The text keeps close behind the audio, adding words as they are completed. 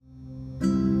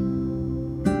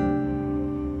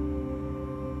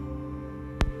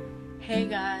Hey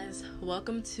guys,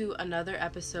 welcome to another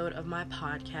episode of my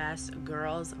podcast,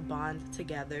 Girls Bond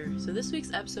Together. So this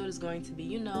week's episode is going to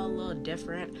be, a little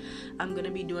different. I'm going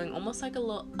to be doing almost like a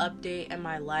little update in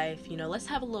my life. Let's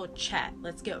have a little chat.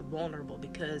 Let's get vulnerable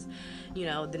because,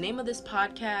 the name of this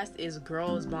podcast is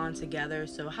Girls Bond Together.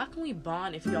 So how can we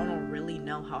bond if y'all don't really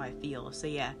know how I feel? So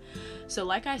yeah. So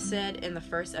like I said in the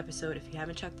first episode, if you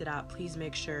haven't checked it out, please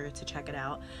make sure to check it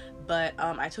out. But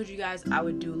I told you guys I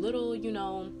would do little,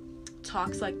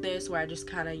 talks like this where I just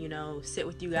kind of, sit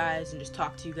with you guys and just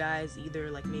talk to you guys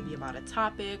either like maybe about a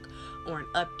topic or an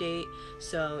update.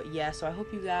 So I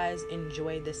hope you guys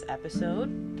enjoy this episode.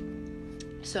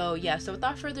 So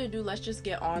without further ado, let's just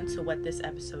get on to what this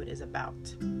episode is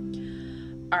about.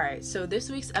 Alright, so this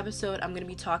week's episode, I'm going to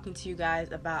be talking to you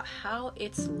guys about how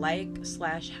it's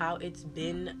how it's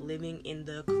been living in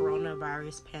the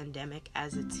coronavirus pandemic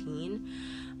as a teen.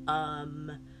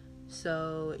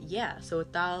 So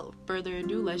without further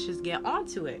ado, let's just get on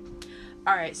to it.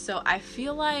 Alright, so I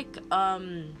feel like,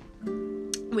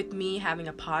 with me having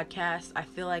a podcast, I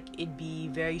feel like it'd be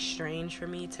very strange for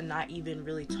me to not even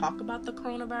really talk about the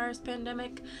coronavirus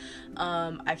pandemic.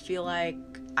 I feel like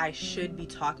I should be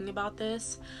talking about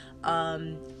this.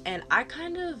 And I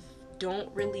kind of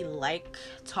don't really like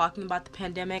talking about the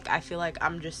pandemic. I feel like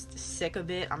I'm just sick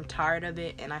of it. I'm tired of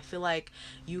it. And I feel like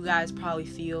you guys probably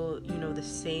feel, the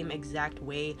same exact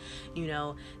way,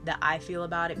 that I feel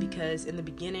about it. Because in the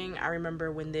beginning, I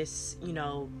remember when this,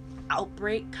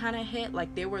 outbreak kind of hit,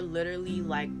 like they were literally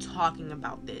like talking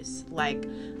about this,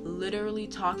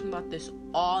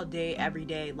 all day, every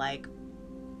day,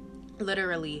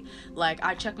 literally,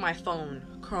 I check my phone,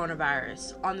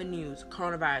 coronavirus, on the news,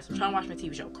 coronavirus, I'm trying to watch my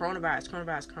TV show,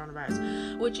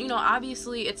 coronavirus, which,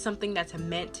 obviously it's something that's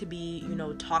meant to be,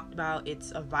 talked about.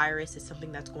 It's a virus, it's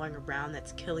something that's going around,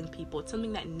 that's killing people, it's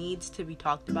something that needs to be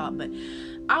talked about, but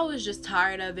I was just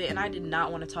tired of it, and I did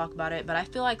not want to talk about it. But I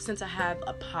feel like since I have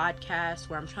a podcast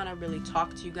where I'm trying to really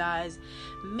talk to you guys,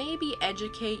 maybe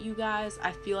educate you guys,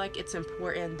 I feel like it's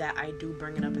important that I do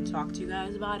bring it up and talk to you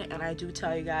guys about it, and I do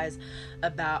tell you guys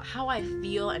about how I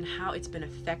feel and how it's been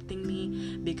affecting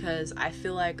me, because I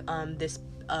feel like this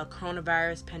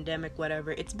coronavirus pandemic,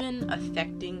 whatever, it's been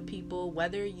affecting people.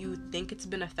 Whether you think it's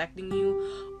been affecting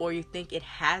you or you think it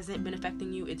hasn't been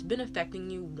affecting you, it's been affecting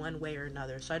you one way or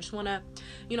another. So I just want to,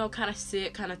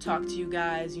 kind of talk to you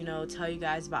guys, tell you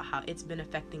guys about how it's been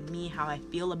affecting me, how I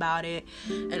feel about it,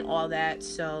 and all that.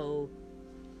 So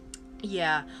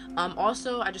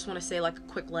also I just want to say a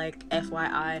quick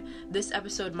FYI, this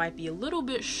episode might be a little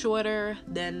bit shorter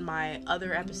than my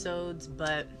other episodes,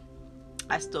 but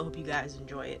I still hope you guys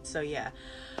enjoy it. So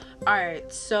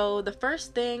alright, so the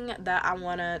first thing that I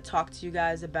want to talk to you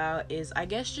guys about is, I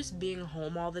guess, just being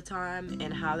home all the time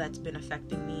and how that's been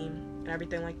affecting me and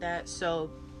everything like that. So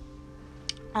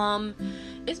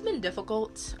it's been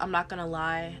difficult, I'm not gonna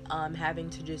lie, having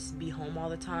to just be home all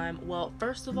the time. Well,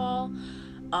 first of all,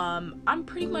 I'm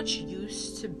pretty much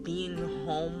used to being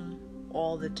home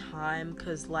all the time,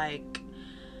 because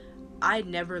I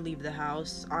never leave the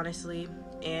house, honestly.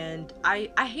 And I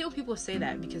hate when people say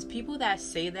that, because people that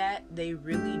say that, they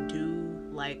really do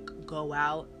go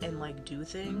out and do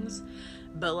things.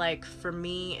 But for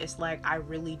me, it's I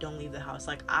really don't leave the house.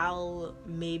 I'll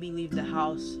maybe leave the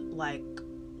house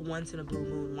once in a blue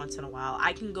moon, once in a while.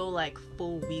 I can go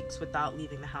full weeks without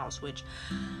leaving the house, which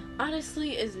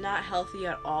honestly is not healthy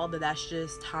at all, but that's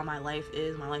just how my life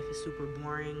is. My life is super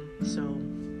boring. So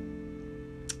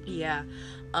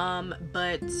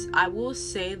but I will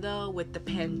say though, with the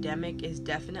pandemic, it's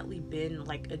definitely been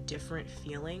a different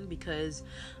feeling, because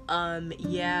I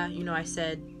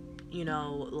said,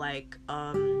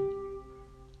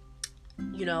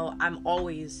 I'm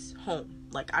always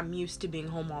home. I'm used to being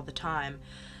home all the time.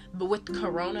 But with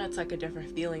Corona, it's a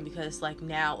different feeling, because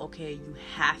now, okay, you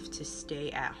have to stay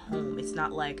at home. It's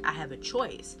not I have a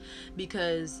choice,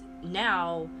 because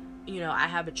now, I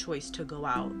have a choice to go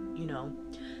out,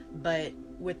 But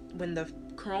when the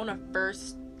Corona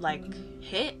first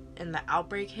hit and the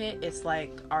outbreak hit, it's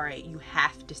alright, you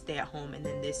have to stay at home. And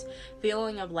then this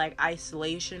feeling of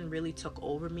isolation really took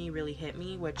over me, really hit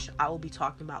me, which I will be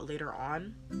talking about later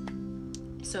on.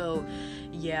 So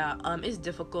it's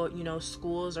difficult.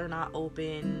 Schools are not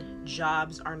open,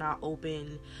 jobs are not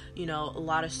open. A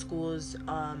lot of schools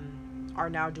are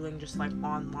now doing just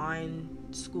online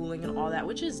schooling and all that,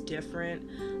 which is different.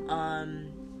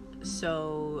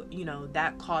 So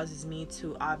that causes me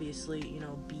to obviously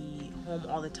be home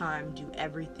all the time, do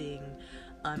everything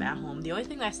at home. The only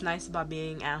thing that's nice about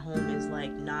being at home is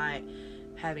not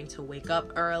having to wake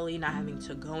up early, not having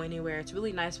to go anywhere. It's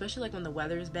really nice, especially when the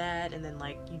weather is bad and then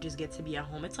you just get to be at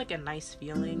home. It's a nice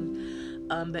feeling.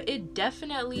 But it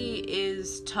definitely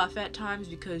is tough at times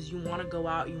because you want to go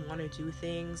out, you want to do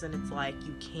things, and it's like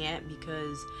you can't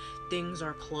because things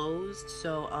are closed.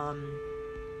 So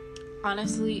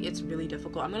honestly, it's really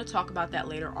difficult. I'm going to talk about that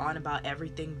later on, about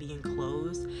everything being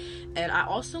closed. And I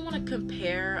also want to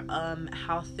compare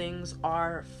how things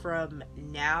are from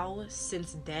now,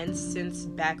 since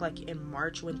back like in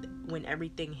March when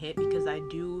everything hit, because I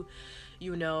do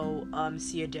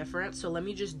see a difference. So let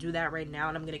me just do that right now,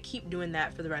 and I'm going to keep doing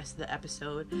that for the rest of the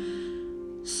episode.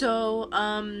 So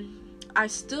I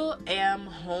still am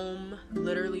home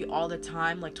literally all the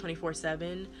time, like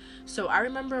 24/7. So I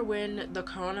remember when the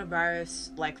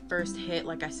coronavirus like first hit,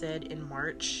 like I said, in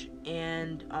March,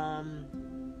 and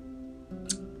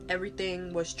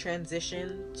everything was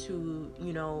transitioned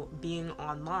to, being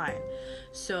online.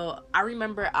 So I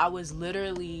remember I was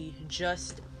literally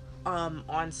just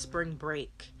on spring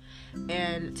break.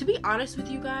 And to be honest with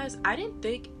you guys, I didn't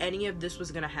think any of this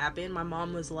was gonna happen. My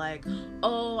mom was like,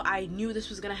 oh, I knew this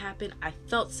was gonna happen. I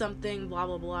felt something, blah,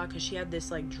 blah, blah, because she had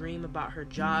this, like, dream about her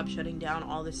job shutting down,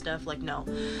 all this stuff. Like, no.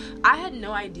 I had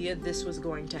no idea this was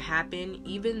going to happen,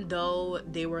 even though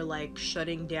they were, like,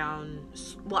 shutting down...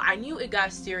 Well, I knew it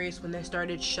got serious when they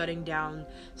started shutting down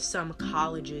some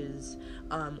colleges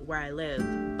where I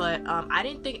live. But I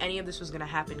didn't think any of this was gonna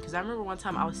happen, because I remember one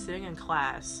time I was sitting in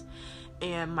class,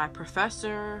 and my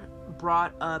professor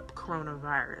brought up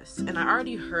coronavirus. And I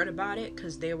already heard about it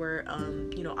because they were,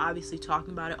 obviously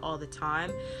talking about it all the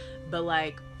time. But,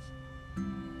 like,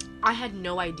 I had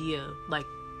no idea, like,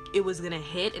 it was going to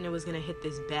hit and it was going to hit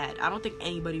this bad. I don't think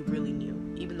anybody really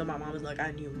knew. Even though my mom was like,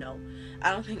 I knew. No.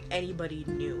 I don't think anybody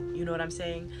knew. You know what I'm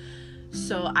saying?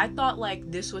 So I thought,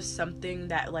 like, this was something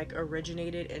that, like,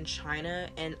 originated in China,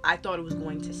 and I thought it was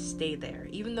going to stay there.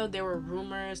 Even though there were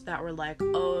rumors that were like,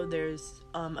 oh, there's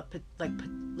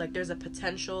there's a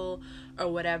potential or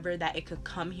whatever that it could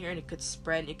come here and it could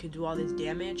spread and it could do all this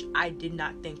damage. I did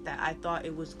not think that. I thought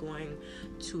it was going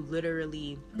to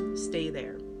literally stay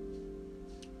there,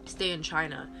 stay in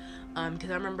China.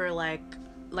 Because I remember, like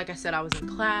I said, I was in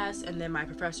class, and then my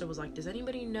professor was like, does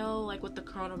anybody know, like, what the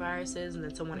coronavirus is? And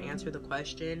then someone answered the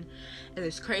question. And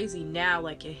it's crazy now,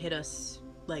 like, it hit us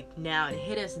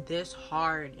this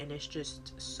hard, and it's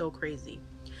just so crazy.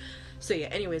 So, yeah,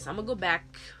 anyways, I'm gonna go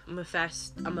back. I'm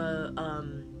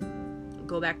gonna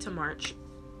go back to March.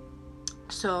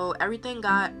 So, everything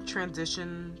got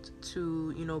transitioned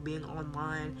to, being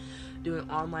online, doing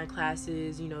online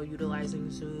classes,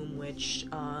 utilizing Zoom, which,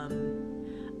 I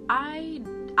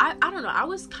don't know, I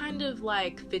was kind of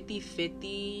like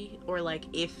 50-50 or like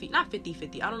iffy, not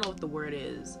 50-50, I don't know what the word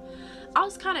is. I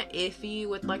was kind of iffy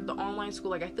with like the online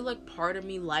school. Like, I feel like part of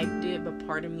me liked it, but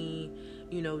part of me,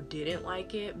 didn't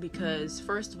like it, because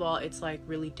first of all, it's like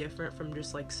really different from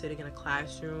just like sitting in a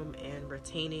classroom and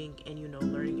retaining and,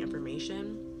 learning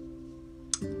information.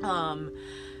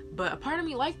 But a part of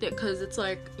me liked it because it's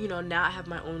like, now I have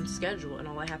my own schedule and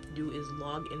all I have to do is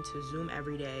log into Zoom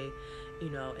every day,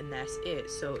 and that's it.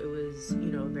 So it was,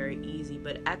 very easy.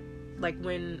 But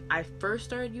when I first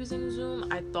started using Zoom,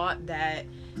 I thought that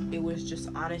it was just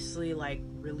honestly like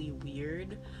really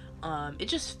weird. It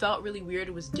just felt really weird.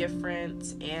 It was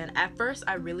different, and at first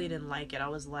I really didn't like it. I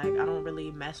was like, I don't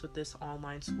really mess with this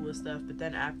online school stuff. But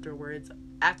then afterwards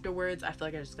I feel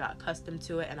like I just got accustomed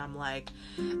to it, and I'm like,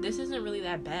 this isn't really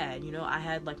that bad. I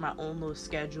had like my own little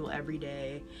schedule every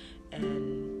day,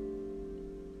 and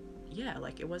yeah,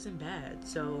 like, it wasn't bad.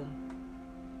 So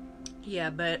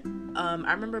yeah, but I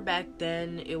remember back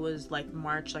then it was like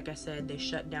March, like I said, they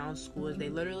shut down schools. They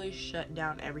literally shut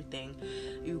down everything.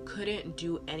 You couldn't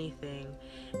do anything.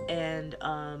 And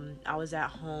I was at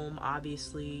home,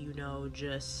 obviously,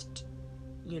 just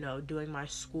doing my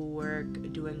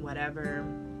schoolwork, doing whatever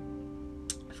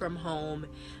from home.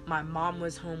 My mom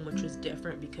was home, which was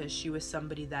different because she was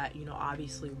somebody that,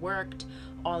 obviously worked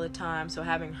all the time. So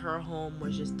having her home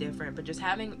was just different. But just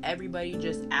having everybody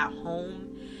just at home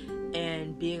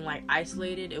and being like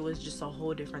isolated, it was just a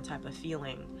whole different type of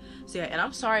feeling. So yeah, and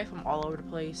I'm sorry if I'm all over the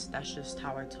place. That's just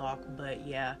how I talk. But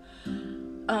yeah,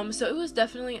 so it was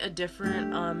definitely a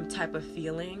different type of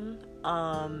feeling.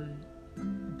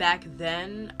 Back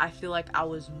then, I feel like I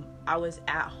was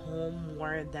at home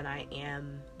more than I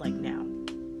am like now.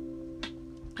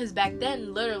 Because back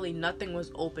then, literally nothing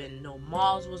was open. No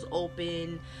malls was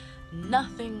open.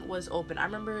 Nothing was open. I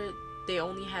remember they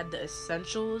only had the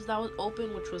essentials that was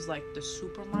open, which was like the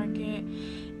supermarket,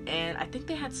 and I think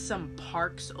they had some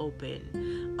parks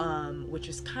open, which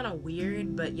is kind of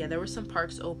weird. But yeah, there were some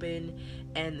parks open,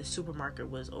 and the supermarket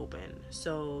was open.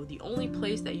 So the only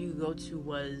place that you could go to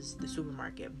was the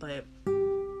supermarket. But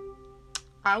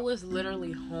I was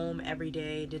literally home every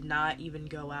day, did not even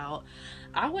go out.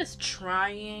 I was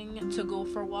trying to go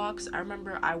for walks. I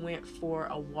remember I went for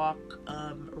a walk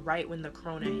right when the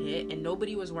corona hit, and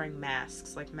nobody was wearing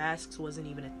masks. Like, masks wasn't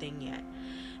even a thing yet.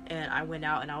 And I went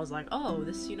out and I was like, oh,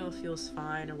 this, feels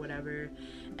fine or whatever.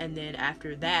 And then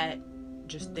after that,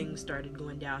 just things started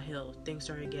going downhill. Things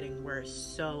started getting worse.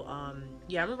 So, I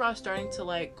remember I was starting to,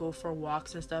 like, go for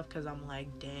walks and stuff, because I'm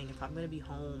like, dang, if I'm going to be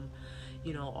home,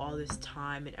 all this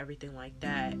time and everything like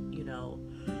that,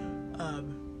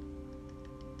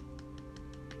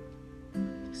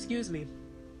 excuse me,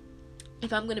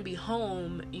 if I'm gonna be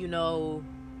home,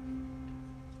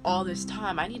 all this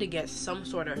time, I need to get some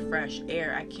sort of fresh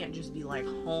air. I can't just be like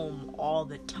home all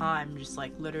the time, just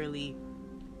like literally,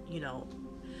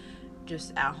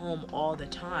 just at home all the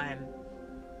time.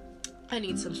 I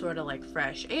need some sort of like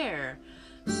fresh air.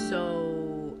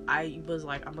 So I was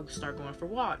like, I'm gonna start going for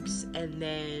walks, and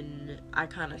then I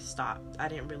kind of stopped. I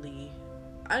didn't really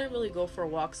go for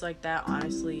walks like that,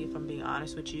 honestly, if I'm being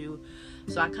honest with you.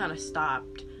 So I kind of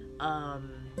stopped. But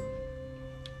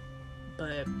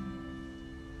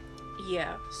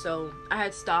yeah, so I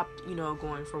had stopped,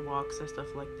 going for walks and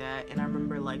stuff like that. And I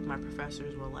remember, like, my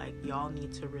professors were like, y'all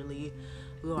need to really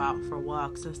go out for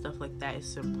walks and stuff like that.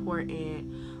 It's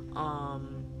important.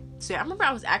 So yeah, I remember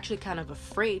I was actually kind of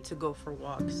afraid to go for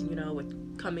walks,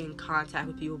 with coming in contact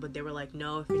with people, but they were like,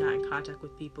 no, if you're not in contact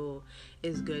with people,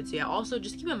 it's good. So yeah, also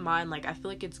just keep in mind, like, I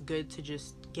feel like it's good to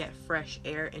just get fresh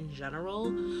air in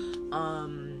general.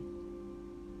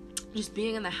 Just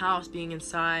being in the house, being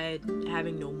inside,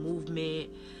 having no movement,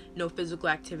 no physical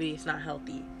activity, it's not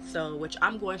healthy. So, which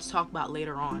I'm going to talk about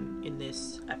later on in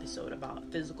this episode,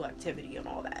 about physical activity and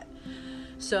all that.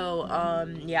 So,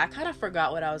 I kind of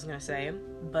forgot what I was going to say,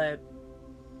 but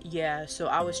yeah, so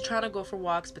I was trying to go for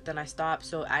walks, but then I stopped,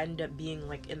 so I ended up being,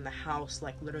 like, in the house,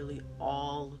 like, literally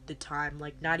all the time,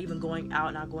 like, not even going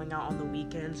out, not going out on the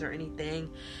weekends or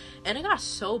anything, and it got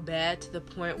so bad to the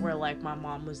point where, like, my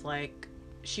mom was, like,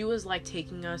 she was, like,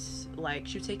 taking us, like,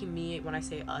 she was taking me, when I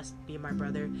say us, me and my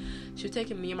brother, she was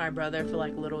taking me and my brother for,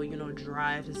 like, little,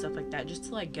 drives and stuff like that, just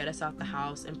to, like, get us out the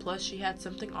house. And plus, she had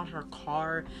something on her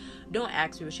car, don't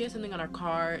ask me, but she had something on her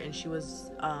car, and she had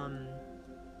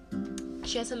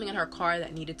something in her car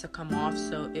that needed to come off,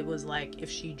 so it was, like, if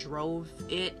she drove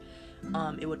it,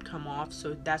 it would come off.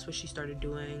 So that's what she started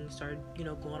doing, going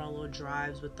on little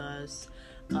drives with us.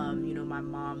 My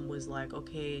mom was like,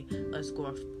 okay, let's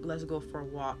go for a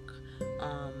walk.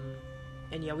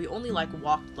 And yeah, we only, like,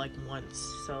 walked, like, once.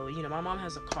 So, my mom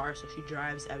has a car, so she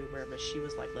drives everywhere, but she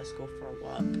was like, let's go for a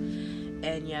walk.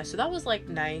 And yeah, so that was, like,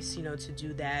 nice, to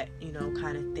do that,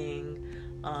 kind of thing.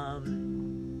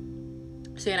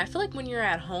 So yeah, and I feel like when you're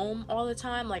at home all the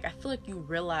time, like, I feel like you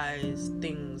realize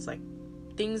things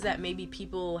that maybe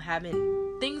people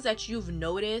haven't, things that you've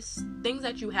noticed, things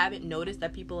that you haven't noticed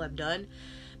that people have done,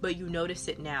 but you notice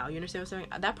it now. You understand what I'm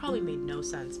saying? That probably made no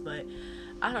sense, but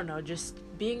I don't know, just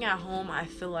being at home, I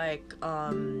feel like,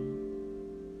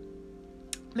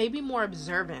 maybe more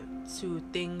observant to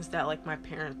things that, like, my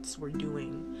parents were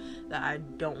doing that I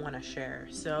don't want to share.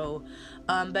 So,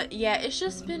 but yeah, it's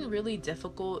just been really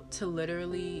difficult to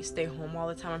literally stay home all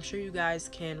the time. I'm sure you guys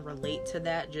can relate to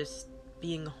that, just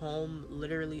being home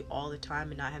literally all the time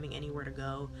and not having anywhere to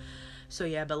go. So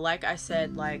yeah, but like I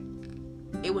said, like,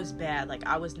 it was bad. Like,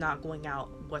 I was not going out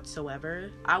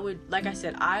whatsoever. I would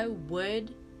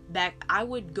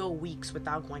go weeks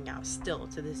without going out, still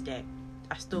to this day.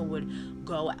 I still would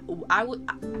go, I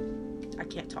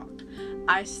can't talk.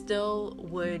 I still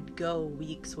would go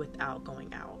weeks without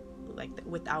going out.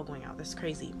 That's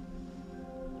crazy.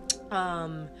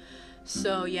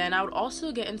 So yeah, and I would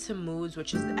also get into moods,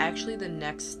 which is actually the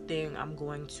next thing I'm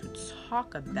going to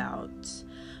talk about.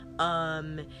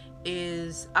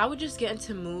 Is I would just get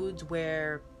into moods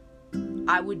where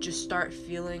I would just start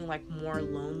feeling, like, more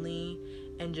lonely,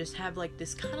 and just have, like,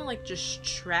 this kind of, like, just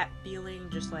trapped feeling,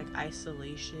 just, like,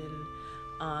 isolation,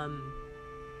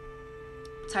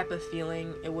 type of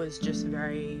feeling. It was just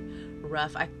very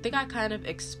rough. I think I kind of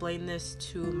explained this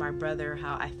to my brother,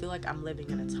 how I feel like I'm living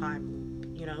in a time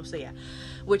loop, so yeah,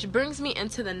 which brings me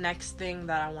into the next thing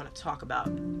that I want to talk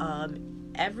about.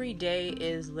 Every day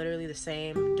is literally the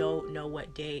same. Don't know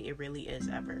what day it really is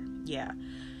ever. Yeah,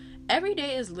 every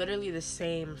day is literally the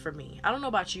same for me. I don't know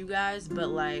about you guys, but,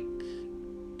 like,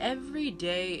 every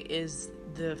day is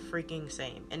the freaking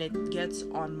same, and it gets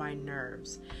on my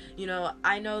nerves.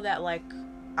 I know that, like,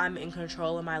 I'm in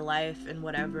control of my life and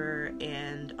whatever,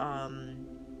 and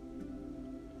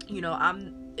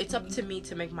it's up to me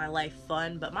to make my life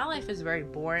fun, but my life is very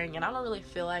boring, and I don't really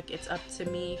feel like it's up to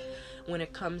me when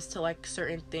it comes to like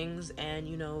certain things and,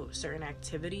 you know, certain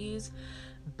activities.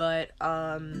 But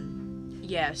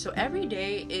yeah, so every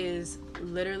day is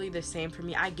literally the same for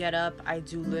me. I get up, I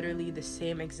do literally the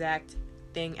same exact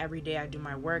thing every day. I do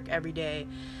my work every day.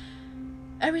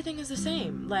 Everything is the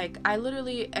same. Like, I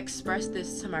literally expressed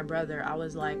this to my brother. I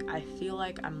was like, I feel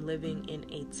like I'm living in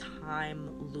a time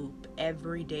loop.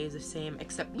 Every day is the same,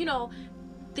 except, you know,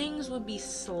 things would be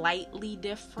slightly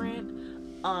different.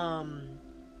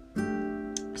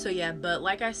 So yeah, but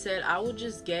like I said, I will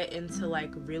just get into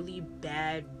like really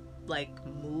bad like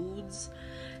moods.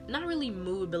 Not really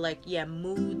mood, but like, yeah,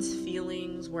 moods,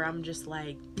 feelings where I'm just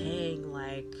like, dang,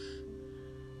 like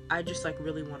I just like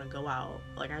really want to go out.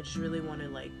 Like, I just really want to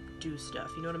like do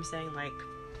stuff. You know what I'm saying? Like,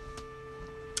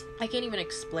 I can't even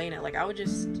explain it. Like, I would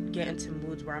just get into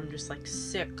moods where I'm just like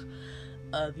sick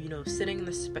of, you know, sitting in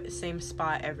the same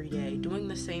spot every day, doing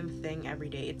the same thing every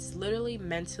day. It's literally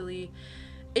mentally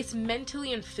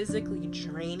and physically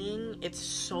draining. It's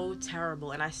so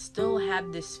terrible. And I still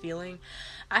have this feeling.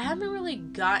 I haven't really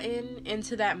gotten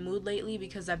into that mood lately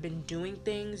because I've been doing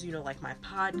things, you know, like my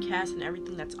podcast and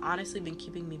everything that's honestly been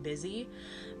keeping me busy.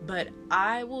 But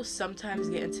I will sometimes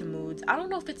get into moods. I don't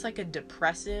know if it's like a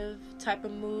depressive type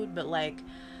of mood, but like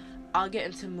I'll get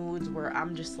into moods where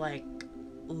I'm just like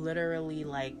literally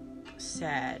like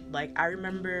sad. Like, I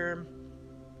remember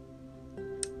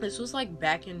this was like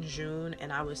back in June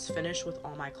and I was finished with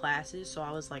all my classes, so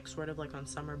I was like sort of like on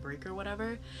summer break or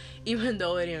whatever. Even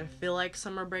though it didn't feel like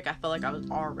summer break, I felt like I was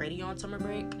already on summer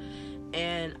break.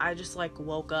 And I just like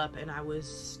woke up and I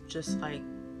was just like,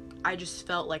 I just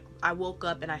felt like I woke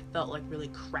up and I felt like really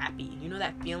crappy. You know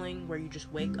that feeling where you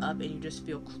just wake up and you just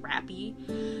feel crappy?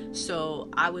 So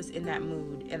I was in that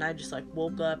mood and I just like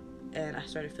woke up and I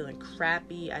started feeling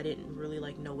crappy. I didn't really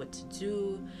like know what to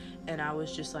do, and I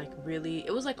was just like really,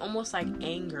 it was like almost like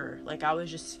anger. Like, I was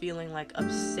just feeling like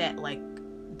upset, like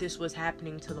this was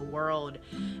happening to the world,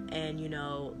 and you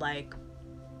know, like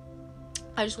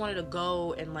I just wanted to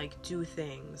go and like do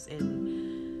things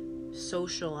and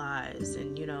socialize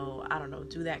and, you know, I don't know,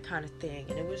 do that kind of thing.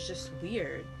 And it was just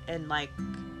weird, and like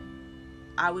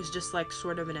I was just like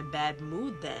sort of in a bad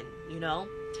mood then, you know.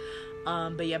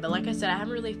 But yeah, but like I said, I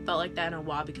haven't really felt like that in a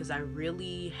while because I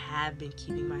really have been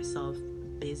keeping myself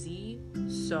busy.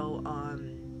 So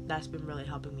that's been really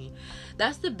helping me.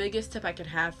 That's the biggest tip I can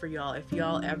have for y'all. If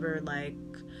y'all ever like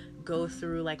go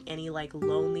through like any like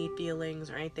lonely feelings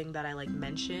or anything that I like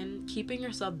mention, keeping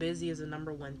yourself busy is the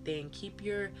number one thing. Keep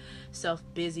yourself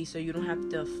busy so you don't have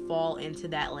to fall into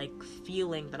that like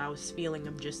feeling that I was feeling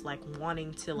of just like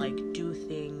wanting to like do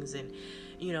things and,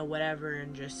 you know, whatever,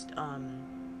 and just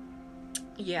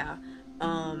yeah.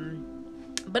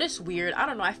 But it's weird. I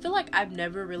don't know. I feel like I've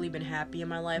never really been happy in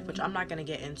my life, which I'm not going to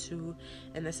get into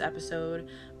in this episode.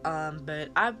 But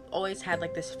I've always had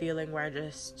like this feeling where I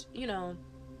just, you know,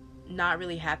 not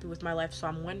really happy with my life. So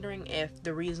I'm wondering if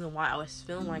the reason why I was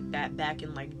feeling like that back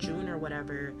in like June or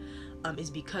whatever is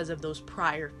because of those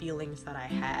prior feelings that I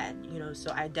had, you know.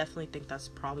 So I definitely think that's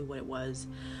probably what it was.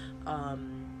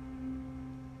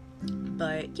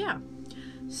 But yeah.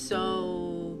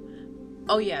 So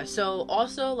oh yeah, so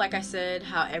also, like I said,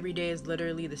 how every day is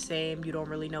literally the same. You don't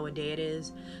really know what day it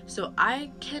is. So I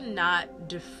cannot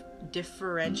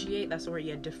differentiate. That's the word,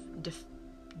 yeah.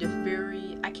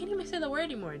 I can't even say the word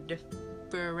anymore.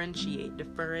 Differentiate.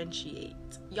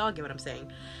 Y'all get what I'm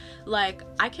saying. Like,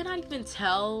 I cannot even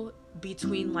tell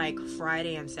between, like,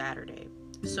 Friday and Saturday.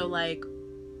 So, like,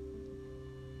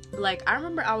 I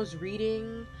remember I was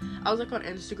like on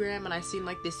Instagram and I seen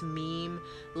like this meme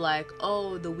like,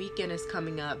 oh, the weekend is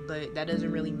coming up, but that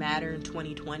doesn't really matter in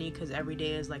 2020 because every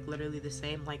day is like literally the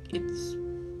same. Like, it's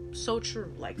so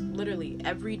true. Like, literally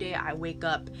every day I wake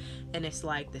up and it's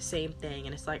like the same thing,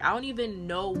 and it's like I don't even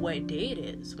know what day it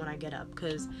is when I get up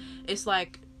because it's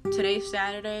like today's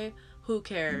Saturday. Who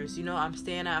cares? You know, I'm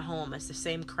staying at home. It's the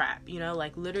same crap. You know,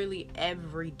 like literally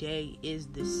every day is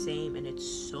the same, and it's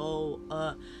so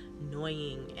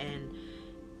annoying, and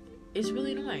it's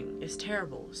really annoying. It's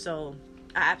terrible. So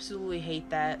I absolutely hate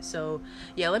that. So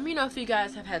yeah, let me know if you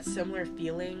guys have had similar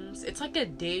feelings. It's like a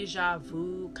deja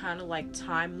vu kind of like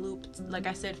time loop, like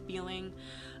I said, feeling.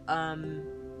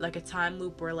 Like a time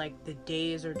loop where like the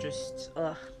days are just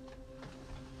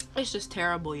it's just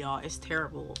terrible, y'all. It's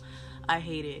terrible. I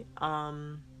hate it.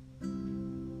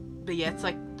 But yeah, it's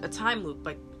like a time loop.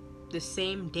 Like the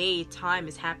same day, time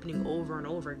is happening over and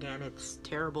over again. It's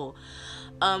terrible.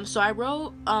 So I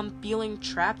wrote feeling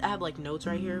trapped. I have like notes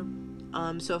right here.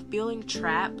 So feeling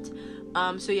trapped.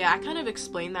 So yeah, I kind of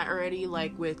explained that already,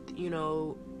 like with, you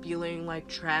know, feeling like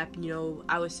trapped. You know,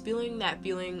 I was feeling that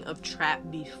feeling of trapped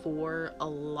before a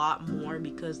lot more,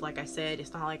 because like I said,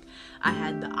 it's not like I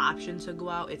had the option to go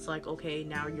out. It's like, okay,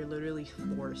 now you're literally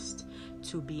forced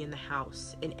to be in the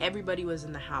house, and everybody was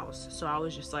in the house. So I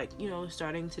was just like, you know,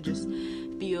 starting to just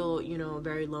feel, you know,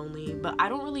 very lonely. But I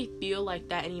don't really feel like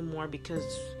that anymore, because,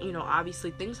 you know, obviously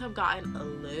things have gotten a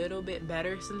little bit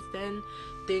better since then.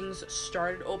 Things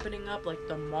started opening up, like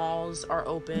the malls are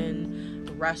open,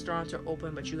 the restaurants are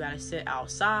open, but you gotta sit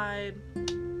outside,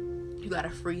 you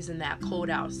gotta freeze in that cold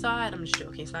outside. I'm just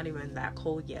joking, it's not even that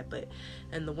cold yet, but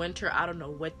in the winter, I don't know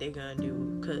what they're gonna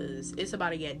do, because it's about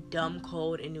to get dumb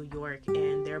cold in New York,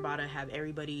 and they're about to have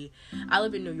everybody, I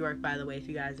live in New York, by the way, if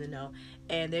you guys didn't know,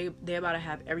 and they're about to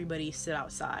have everybody sit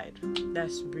outside.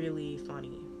 That's really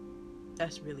funny.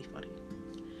 That's really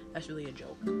a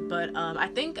joke. But I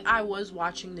think I was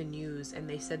watching the news, and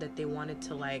they said that they wanted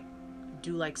to like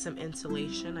do like some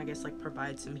insulation, I guess, like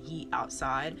provide some heat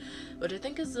outside, which I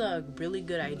think is a really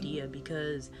good idea,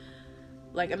 because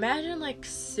like imagine like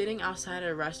sitting outside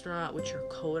a restaurant with your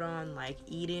coat on, like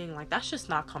eating, like that's just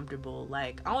not comfortable.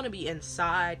 Like I want to be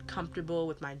inside, comfortable,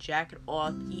 with my jacket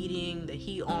off, eating, the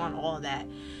heat on, all that.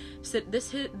 So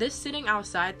this sitting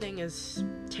outside thing is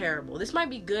terrible. This might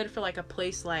be good for like a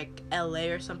place like LA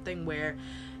or something, where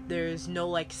there's no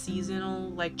like seasonal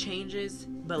like changes,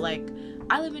 but like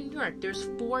I live in New York, there's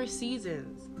 4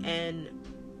 seasons, and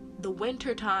the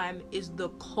winter time is the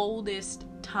coldest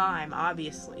time,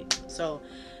 obviously. So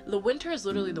the winter is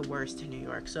literally the worst in New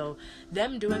York. So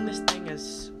them doing this thing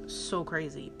is so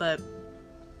crazy. But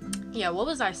yeah, what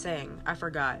was I saying? I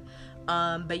forgot.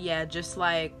 But yeah, just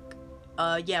like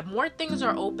more things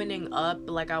are opening up,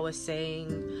 like I was saying.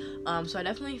 So I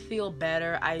definitely feel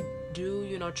better. I do,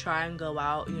 you know, try and go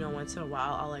out, you know, once in a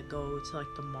while. I'll like go to like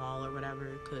the mall or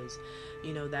whatever, because,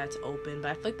 you know, that's open.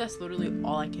 But I feel like that's literally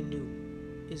all I can do,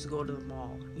 is go to the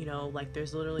mall. You know, like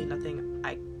there's literally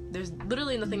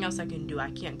nothing else I can do.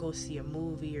 I can't go see a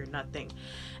movie or nothing.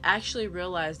 I actually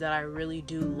realized that I really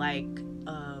do like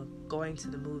going to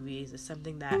the movies. It's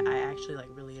something that I actually like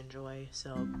really enjoy.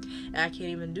 So, and I can't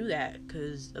even do that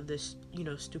because of this, you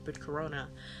know, stupid corona.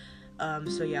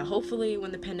 So yeah, hopefully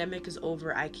when the pandemic is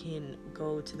over, I can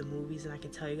go to the movies and I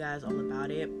can tell you guys all about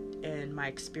it and my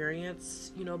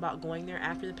experience, you know, about going there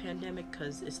after the pandemic,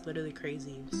 because it's literally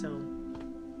crazy. So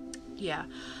yeah.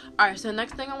 Alright, so the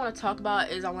next thing I want to talk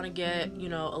about is I want to get, you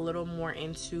know, a little more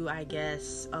into, I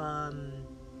guess,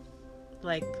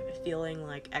 like feeling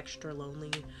like extra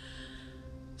lonely.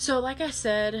 So like I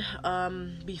said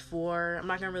before, I'm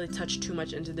not gonna really touch too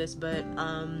much into this, but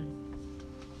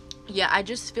yeah, I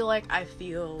just feel like I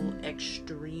feel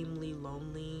extremely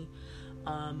lonely,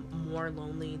 more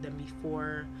lonely than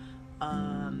before,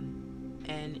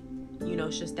 and you know,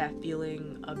 it's just that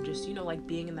feeling of just, you know, like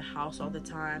being in the house all the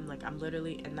time. Like I'm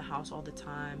literally in the house all the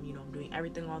time, you know, I'm doing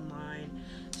everything online,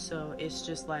 so it's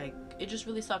just like, it just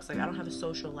really sucks. Like I don't have a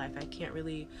social life, I can't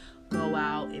really go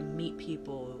out and meet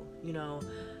people, you know.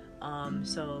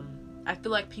 So I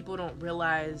feel like people don't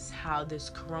realize how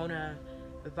this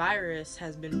coronavirus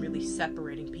has been really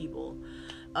separating people.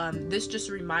 This just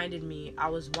reminded me, I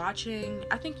was watching,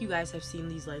 I think you guys have seen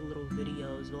these like little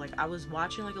videos, but like I was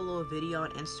watching like a little video on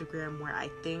Instagram where I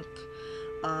think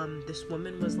this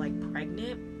woman was like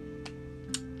pregnant,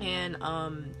 and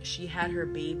she had her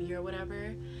baby or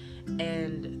whatever,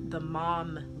 and the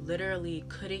mom literally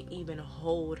couldn't even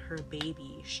hold her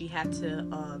baby. She had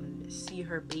to see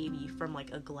her baby from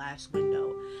like a glass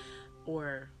window,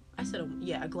 or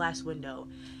a glass window.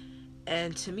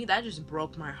 And to me, that just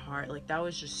broke my heart. Like, that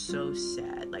was just so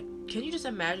sad. Like, can you just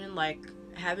imagine, like,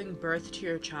 having birth to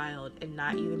your child and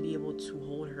not even be able to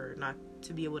hold her, not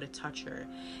to be able to touch her?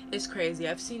 It's crazy.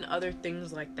 I've seen other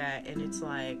things like that, and it's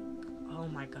like, oh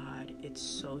my God, it's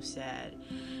so sad.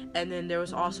 And then there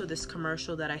was also this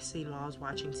commercial that I seen while I was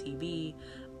watching TV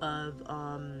of,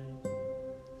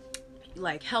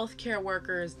 like, healthcare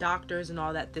workers, doctors, and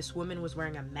all that. This woman was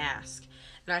wearing a mask.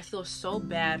 And I feel so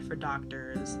bad for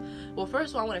doctors. Well, first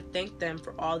of all, I want to thank them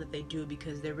for all that they do,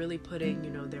 because they're really putting,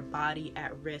 you know, their body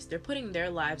at risk. They're putting their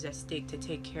lives at stake to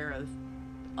take care of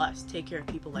us, take care of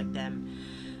people like them.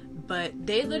 But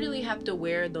they literally have to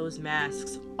wear those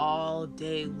masks all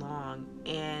day long.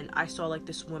 And I saw like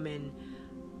this woman,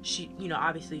 she, you know,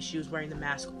 obviously she was wearing the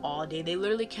mask all day. They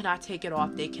literally cannot take it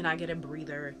off. They cannot get a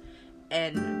breather.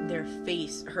 And her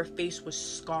face was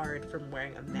scarred from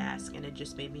wearing a mask, and it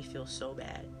just made me feel so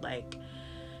bad. Like,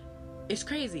 it's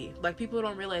crazy. Like, people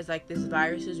don't realize, like, this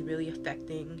virus is really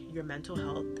affecting your mental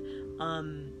health.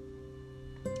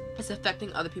 It's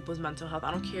affecting other people's mental health.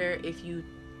 I don't care if you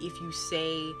if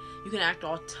you can act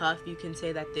all tough, you can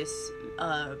say that this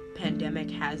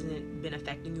pandemic hasn't been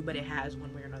affecting you, but it has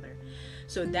one way or another.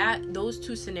 So those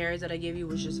two scenarios that I gave you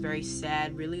was just very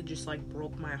sad, really just like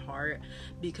broke my heart,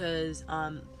 because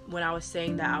when I was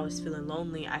saying that I was feeling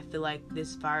lonely, I feel like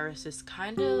this virus is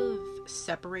kind of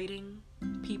separating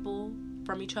people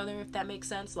from each other, if that makes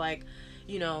sense. Like,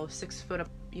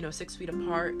 6 feet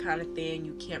apart kind of thing.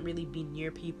 You can't really be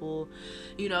near people,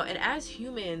 and as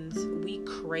humans, we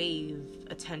crave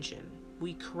attention.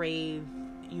 We crave,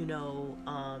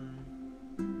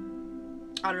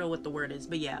 I don't know what the word is,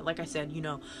 but yeah, like I said,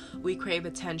 we crave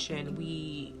attention.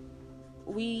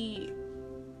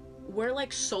 We're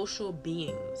like social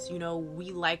beings,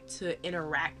 we like to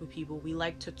interact with people. We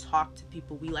like to talk to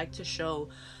people. We like to show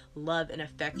love and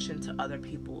affection to other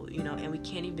people, and we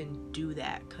can't even do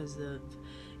that because of,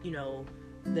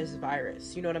 this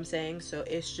virus, you know what I'm saying? So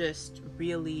it's just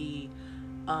really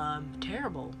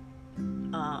terrible.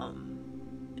 And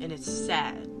it's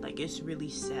sad. Like, it's really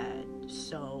sad.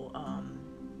 So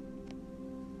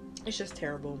it's just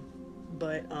terrible.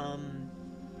 But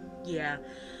yeah,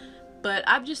 but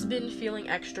I've just been feeling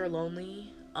extra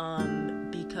lonely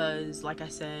because, like I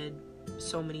said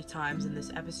so many times in this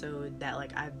episode, that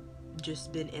like I've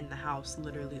just been in the house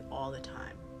literally all the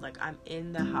time. Like, I'm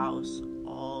in the house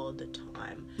all the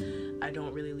time. I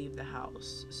don't really leave the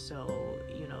house. So,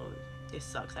 it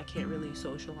sucks. I can't really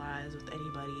socialize with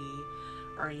anybody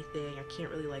or anything. I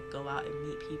can't really like go out and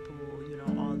meet people,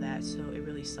 all that. So it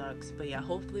really sucks. But yeah,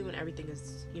 hopefully when everything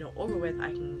is, over with,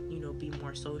 I can, be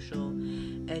more social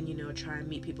and, try and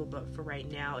meet people. But for right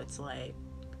now, it's like,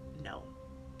 no,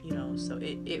 so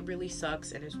it really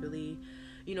sucks, and it's really,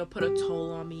 put a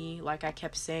toll on me. Like I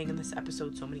kept saying in this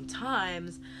episode so many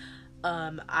times,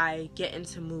 I get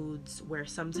into moods where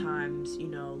sometimes,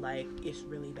 like it's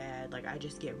really bad. Like I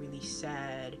just get really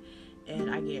sad,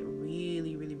 and I get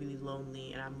really, really, really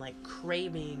lonely, and I'm like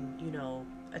craving,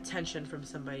 attention from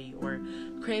somebody, or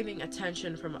craving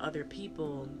attention from other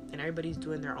people, and everybody's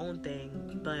doing their own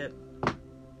thing. But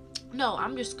no,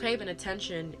 I'm just craving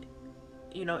attention,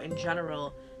 in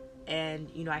general. And,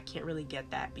 I can't really get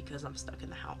that because I'm stuck in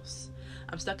the house.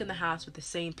 I'm stuck in the house with the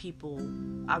same people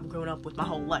I've grown up with my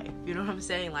whole life. You know what I'm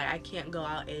saying? Like, I can't go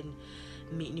out and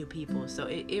meet new people. So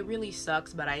it really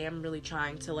sucks, but I am really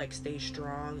trying to like stay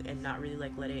strong and not really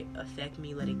like let it affect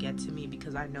me, let it get to me,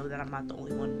 because I know that I'm not the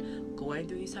only one going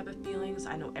through these type of feelings.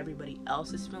 I know everybody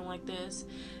else is feeling like this.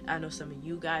 I know some of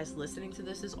you guys listening to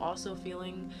this is also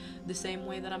feeling the same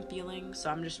way that I'm feeling. So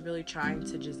I'm just really trying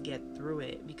to just get through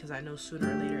it, because I know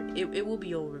sooner or later it will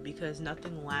be over, because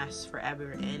nothing lasts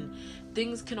forever, and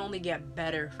things can only get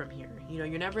better from here. You're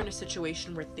never in a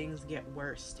situation where things get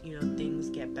worse. Things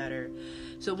get better.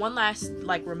 So one last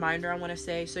like reminder I want to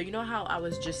say, so how I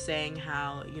was just saying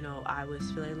how I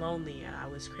was feeling lonely and I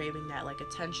was craving that like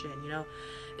attention,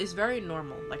 it's very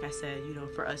normal, like I said,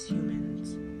 for us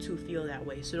humans to feel that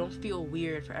way. So don't feel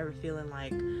weird for ever feeling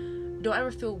like, don't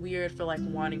ever feel weird for like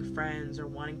wanting friends or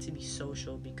wanting to be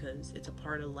social, because it's a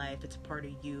part of life, it's a part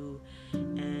of you,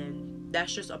 and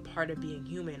that's just a part of being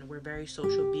human. We're very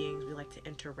social beings. We like to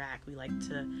interact, we like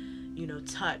to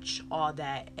touch, all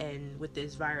that, and with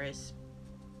this virus,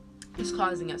 it's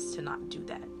causing us to not do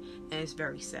that, and it's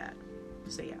very sad.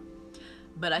 So yeah,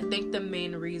 but I think the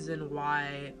main reason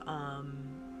why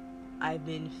I've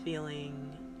been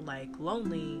feeling like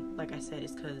lonely, like I said,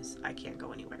 is because I can't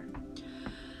go anywhere.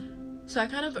 So I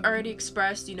kind of already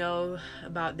expressed,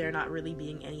 about there not really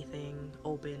being anything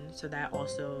open. So that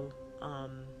also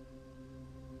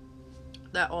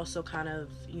kind of,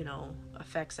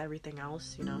 affects everything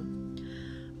else,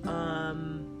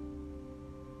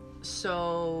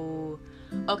 So,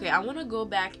 okay, I want to go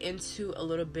back into a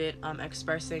little bit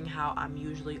expressing how I'm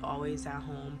usually always at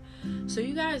home. So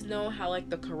you guys know how like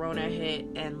the corona hit,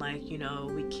 and like,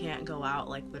 we can't go out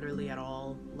like literally at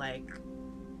all. Like,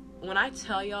 when I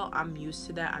tell y'all I'm used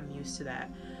to that.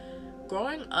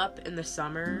 Growing up in the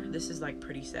summer, this is like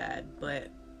pretty sad, but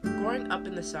growing up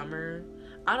in the summer,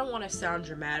 I don't want to sound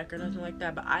dramatic or nothing like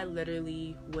that, but I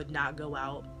literally would not go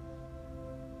out.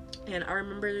 And I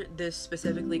remember this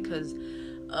specifically because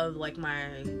of like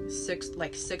my sixth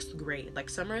grade.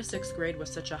 Like summer of sixth grade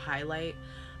was such a highlight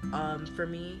for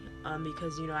me,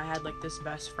 because I had like this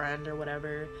best friend or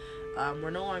whatever.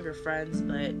 We're no longer friends,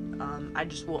 but I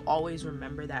just will always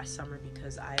remember that summer,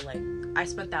 because I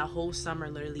spent that whole summer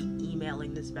literally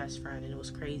emailing this best friend, and it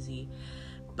was crazy.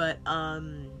 But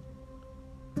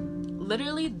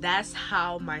literally that's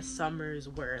how my summers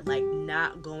were, like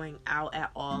not going out at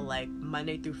all. Like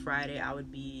Monday through Friday I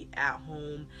would be at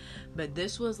home, but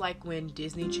this was like when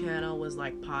Disney Channel was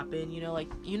like popping, like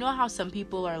how some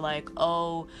people are like,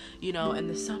 oh, in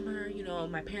the summer,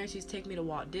 my parents used to take me to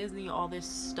Walt Disney, all this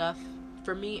stuff.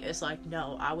 For me, it's like,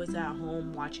 no, I was at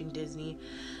home watching Disney.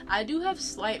 I do have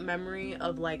slight memory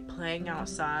of like playing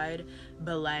outside,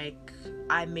 but like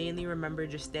I mainly remember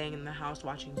just staying in the house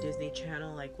watching Disney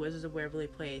Channel, like Wizards of Waverly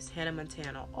Place, Hannah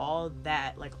Montana, all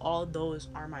that. Like all those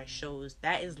are my shows.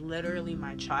 That is literally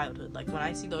my childhood. Like when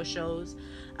I see those shows,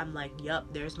 I'm like,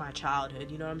 yup, there's my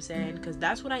childhood. You know what I'm saying? Because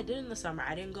that's what I did in the summer.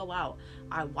 I didn't go out.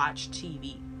 I watched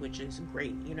TV, which is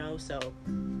great, so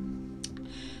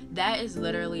that is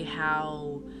literally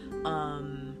how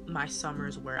my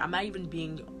summers were. I'm not even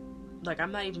being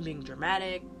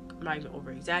dramatic. I'm not even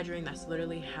over exaggerating. That's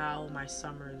literally how my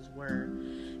summers were.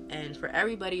 And for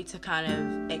everybody to kind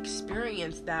of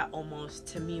experience that almost,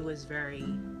 to me, was very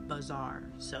bizarre.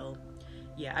 So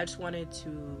yeah, I just wanted to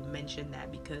mention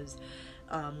that because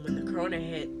when the corona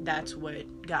hit, that's what it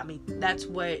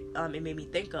made me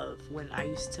think of when I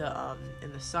used to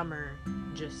in the summer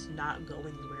just not go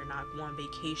anywhere, not go on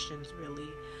vacations really.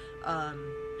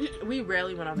 We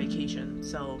rarely went on vacation,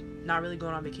 so not really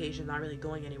going on vacation, not really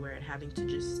going anywhere, and having to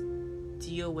just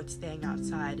deal with staying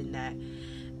outside. And that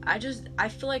I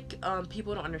feel like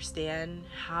people don't understand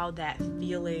how that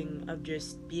feeling of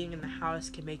just being in the house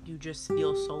can make you just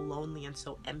feel so lonely and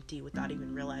so empty without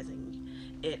even realizing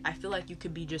it. I feel like you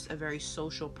could be just a very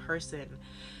social person,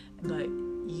 but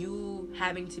you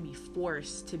having to be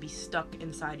forced to be stuck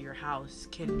inside your house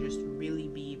can just really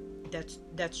be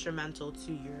detrimental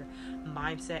to your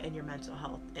mindset and your mental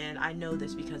health. And I know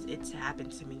this because it's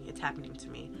happening to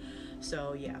me.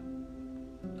 So yeah.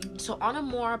 So on a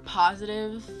more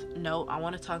positive note, I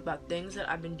want to talk about things that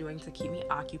I've been doing to keep me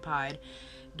occupied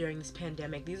during this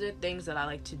pandemic. These are things that I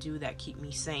like to do that keep me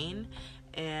sane.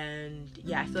 And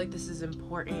yeah, I feel like this is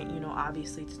important,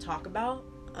 obviously to talk about.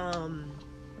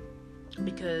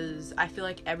 Because I feel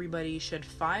like everybody should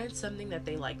find something that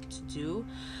they like to do.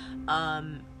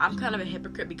 I'm kind of a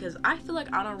hypocrite because I feel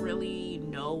like I don't really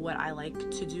know what I like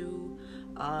to do,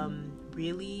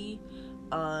 really.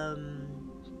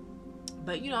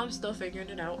 But I'm still figuring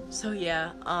it out. So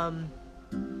yeah,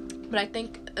 but I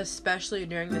think especially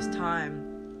during this time,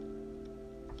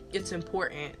 it's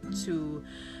important to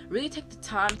really take the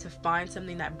time to find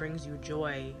something that brings you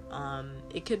joy.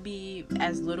 It could be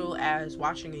as little as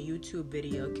watching a YouTube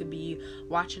video. It could be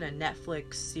watching a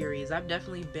Netflix series. I've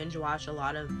definitely binge watched a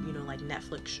lot of, like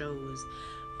Netflix shows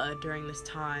during this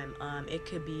time. It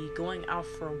could be going out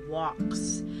for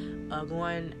walks,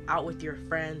 going out with your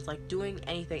friends, like doing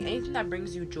anything that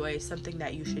brings you joy is something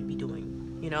that you should be doing.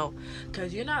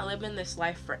 Because you're not living this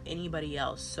life for anybody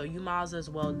else, so you might as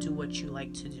well do what you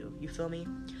like to do. You feel me?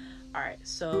 Alright,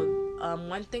 so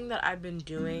one thing that I've been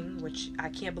doing, which I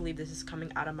can't believe this is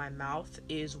coming out of my mouth,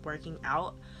 is working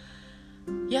out.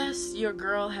 Yes, your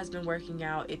girl has been working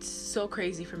out. It's so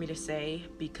crazy for me to say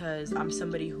because I'm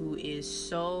somebody who is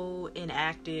so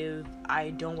inactive.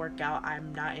 I don't work out.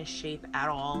 I'm not in shape at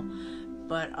all.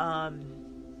 But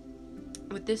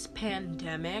with this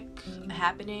pandemic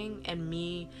happening and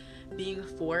me being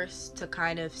forced to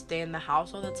kind of stay in the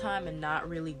house all the time and not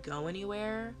really go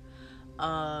anywhere,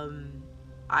 I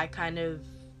kind of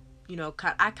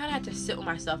had to sit with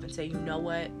myself and say, you know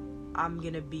what, I'm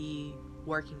gonna be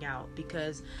working out.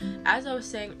 Because as I was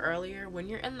saying earlier, when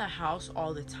you're in the house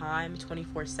all the time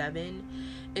 24/7,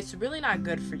 it's really not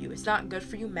good for you. It's not good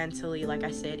for you mentally. Like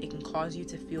I said, it can cause you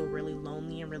to feel really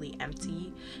lonely and really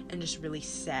empty and just really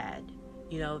sad.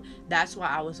 That's why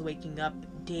I was waking up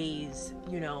days,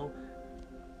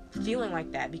 feeling like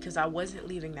that, because I wasn't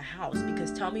leaving the house.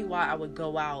 Because tell me why I would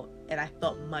go out and I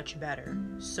felt much better.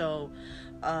 So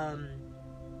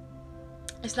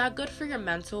it's not good for your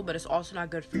mental, but it's also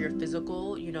not good for your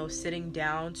physical, sitting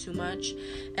down too much.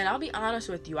 And I'll be honest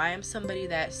with you, I am somebody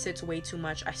that sits way too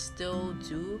much. I still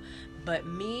do. But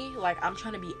me, like, I'm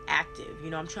trying to be active.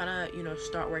 I'm trying to,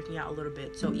 start working out a little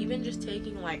bit. So even just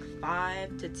taking like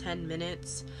 5 to 10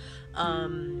 minutes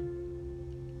out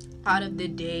of the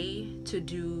day to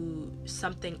do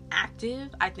something active,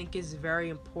 I think is very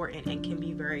important and can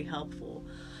be very helpful.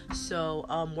 So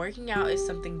working out is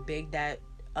something big that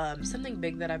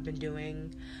I've been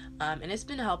doing, and it's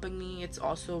been helping me. It's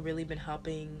also really been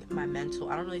helping my mental.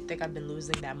 I don't really think I've been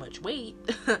losing that much weight,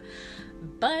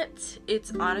 but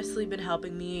it's honestly been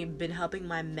helping me, been helping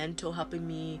my mental, helping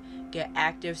me get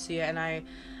active. So yeah, and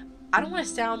I don't want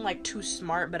to sound like too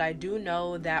smart, but I do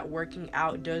know that working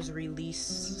out does release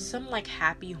some like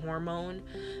happy hormone.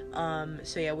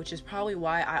 So yeah, which is probably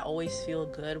why I always feel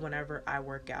good whenever I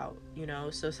work out, you know.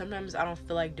 So sometimes I don't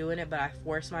feel like doing it, but I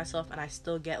force myself and I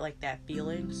still get like that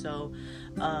feeling. So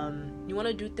you want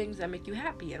to do things that make you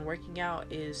happy, and working out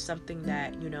is something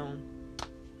that, you know,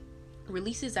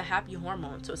 releases a happy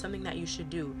hormone. So it's something that you should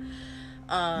do.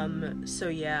 So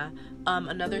yeah,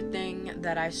 another thing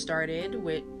that I started,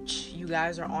 which you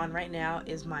guys are on right now,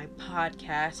 is my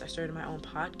podcast. I started my own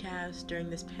podcast during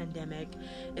this pandemic.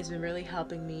 It's been really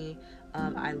helping me.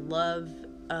 I love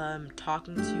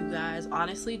talking to you guys.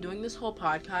 Honestly, doing this whole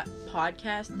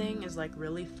podcast thing is like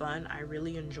really fun. I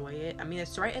really enjoy it. I mean,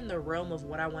 it's right in the realm of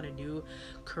what I want to do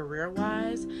career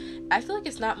wise. I feel like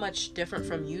it's not much different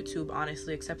from YouTube,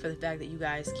 honestly, except for the fact that you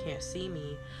guys can't see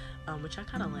me, which I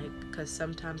kind of like, because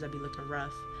sometimes I'd be looking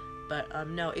rough. But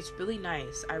no, it's really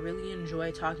nice. I really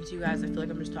enjoy talking to you guys. I feel like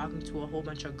I'm just talking to a whole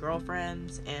bunch of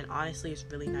girlfriends, and honestly, it's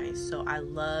really nice. So I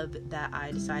love that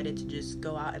I decided to just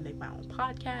go out and make my own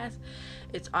podcast.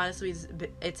 It's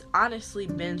honestly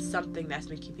been something that's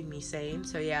been keeping me sane.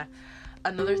 So yeah,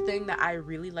 another thing that I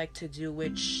really like to do,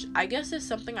 which I guess is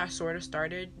something I sort of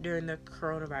started during the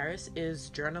coronavirus,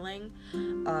 is journaling.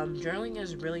 Journaling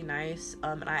is really nice,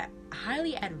 and I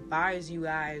highly advise you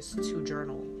guys to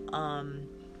journal.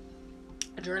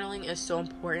 Journaling is so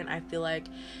important. I feel like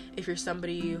if you're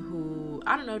somebody who,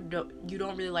 I don't know, you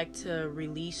don't really like to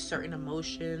release certain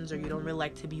emotions, or you don't really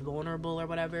like to be vulnerable or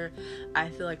whatever, I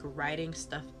feel like writing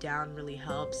stuff down really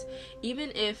helps.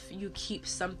 Even if you keep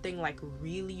something like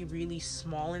really, really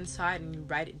small inside and you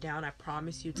write it down, I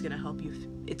promise you it's gonna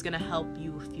help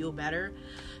you feel better.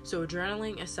 So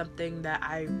journaling is something that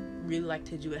I really like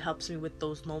to do. It helps me with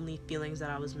those lonely feelings that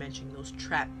I was mentioning, those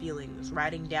trapped feelings.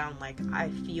 Writing down like, I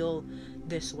feel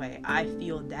this way, I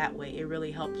feel that way, it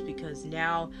really helps, because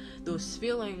now those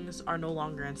feelings are no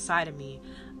longer inside of me.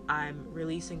 I'm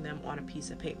releasing them on a piece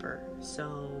of paper.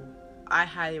 So I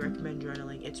highly recommend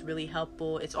journaling. It's really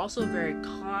helpful. It's also very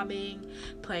calming.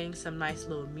 Playing some nice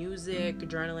little music.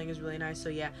 Journaling is really nice. So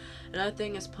yeah, another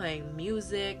thing is playing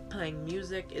music. Playing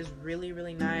music is really,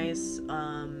 really nice.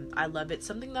 I love it.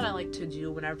 Something that I like to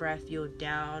do whenever I feel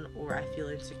down or I feel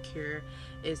insecure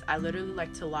is I literally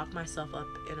like to lock myself up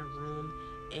in a room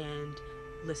and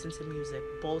listen to music,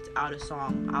 bolt out a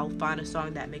song. I'll find a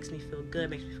song that makes me feel good,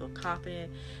 makes me feel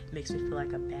confident, makes me feel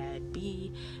like a bad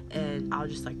bee, and I'll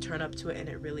just like turn up to it, and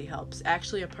it really helps.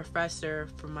 Actually, a professor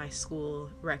from my school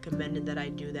recommended that I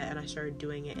do that, and I started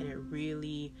doing it, and it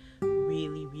really,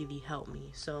 really, really helped me.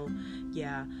 So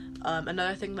yeah,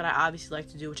 another thing that I obviously like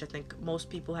to do, which I think most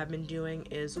people have been doing,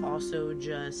 is also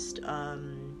just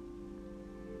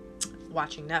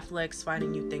watching Netflix,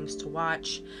 finding new things to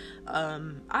watch.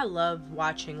 I love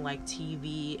watching like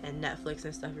TV and Netflix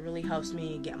and stuff. It really helps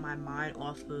me get my mind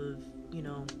off of, you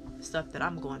know, stuff that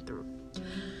I'm going through.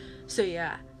 So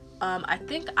yeah, I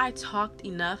think I talked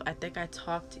enough. I think I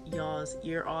talked y'all's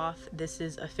ear off. This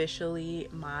is officially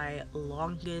my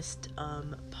longest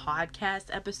podcast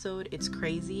episode. It's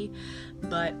crazy,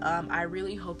 but I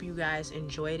really hope you guys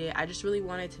enjoyed it. I just really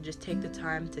wanted to just take the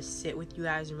time to sit with you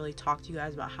guys and really talk to you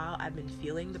guys about how I've been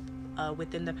feeling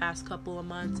within the past couple of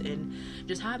months, and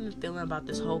just how I've been feeling about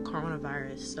this whole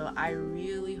coronavirus. So I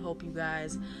really hope you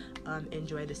guys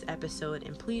enjoy this episode,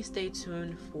 and please stay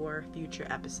tuned for future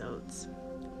episodes.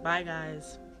 Bye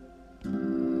guys.